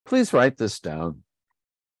please write this down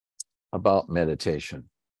about meditation.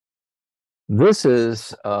 This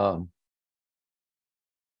is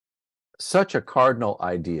such a cardinal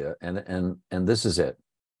idea, and this is it.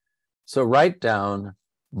 So write down,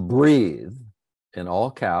 breathe, in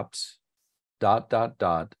all caps, ... don't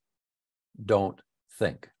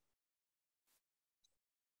think.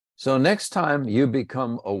 So next time you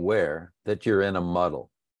become aware that you're in a muddle,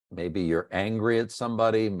 maybe you're angry at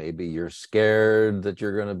somebody, maybe you're scared that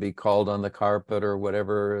you're going to be called on the carpet or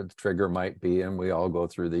whatever the trigger might be, and we all go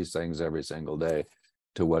through these things every single day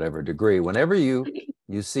to whatever degree. Whenever you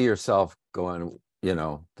see yourself going,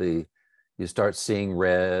 you start seeing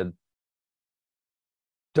red,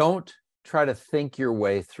 don't try to think your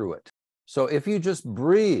way through it. So if you just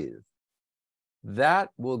breathe, that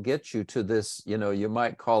will get you to this, you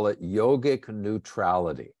might call it yogic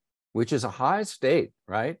neutrality, which is a high state,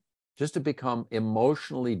 right? Just to become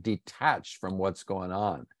emotionally detached from what's going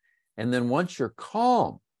on. And then once you're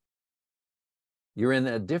calm, you're in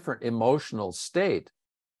a different emotional state.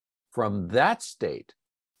 From that state,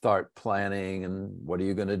 start planning, and what are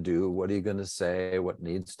you going to do? What are you going to say? What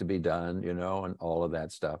needs to be done, and all of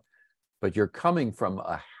that stuff. But you're coming from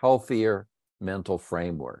a healthier mental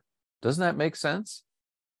framework. Doesn't that make sense?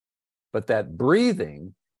 But that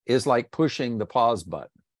breathing is like pushing the pause button.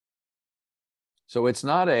 So it's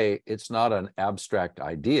not an abstract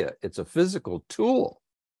idea. It's a physical tool.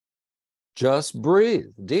 Just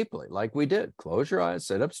breathe deeply, like we did. Close your eyes,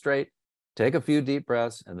 sit up straight, take a few deep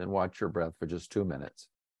breaths, and then watch your breath for just 2 minutes.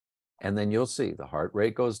 And then you'll see the heart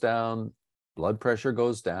rate goes down, blood pressure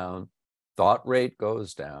goes down, thought rate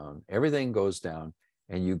goes down, everything goes down,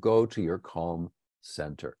 and you go to your calm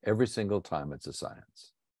center. Every single time it's a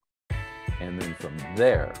science. And then from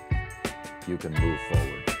there, you can move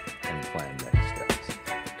forward and plan that.